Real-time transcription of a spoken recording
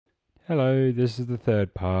Hello, this is the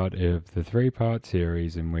third part of the three-part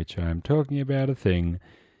series in which I'm talking about a thing.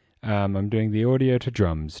 I'm doing the audio to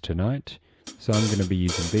drums tonight, so I'm going to be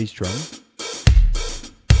using these drums.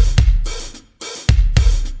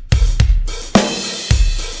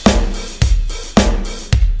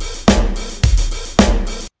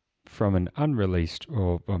 From an unreleased,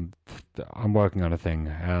 I'm working on a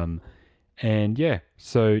thing. And yeah,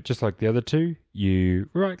 so just like the other two, you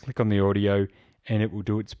right-click on the audio and it will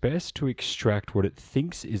do its best to extract what it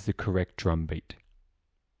thinks is the correct drum beat.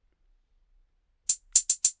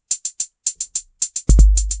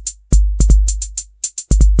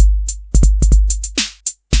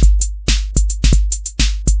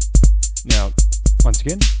 Now, once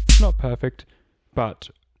again, it's not perfect, but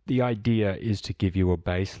the idea is to give you a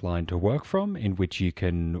bass line to work from in which you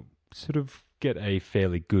can sort of get a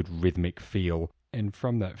fairly good rhythmic feel. And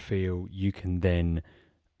from that feel, you can then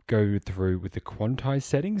go through with the quantize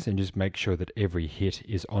settings and just make sure that every hit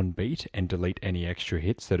is on beat and delete any extra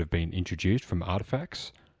hits that have been introduced from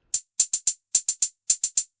artifacts.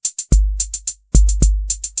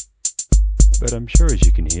 But I'm sure, as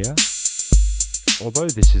you can hear, although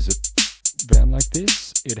this is a band like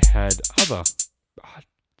this, it had other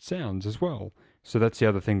sounds as well. So that's the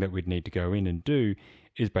other thing that we'd need to go in and do,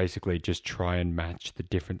 is basically just try and match the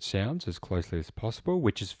different sounds as closely as possible,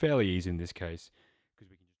 which is fairly easy in this case.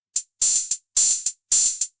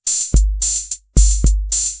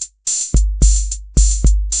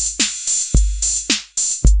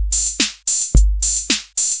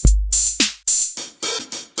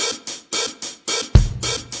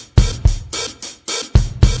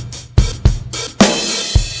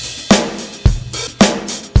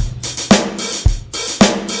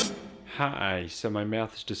 Hi, so my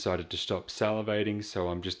mouth has decided to stop salivating, so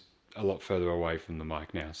I'm just a lot further away from the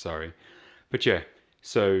mic now, sorry. But yeah,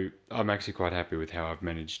 so I'm actually quite happy with how I've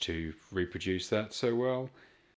managed to reproduce that so well.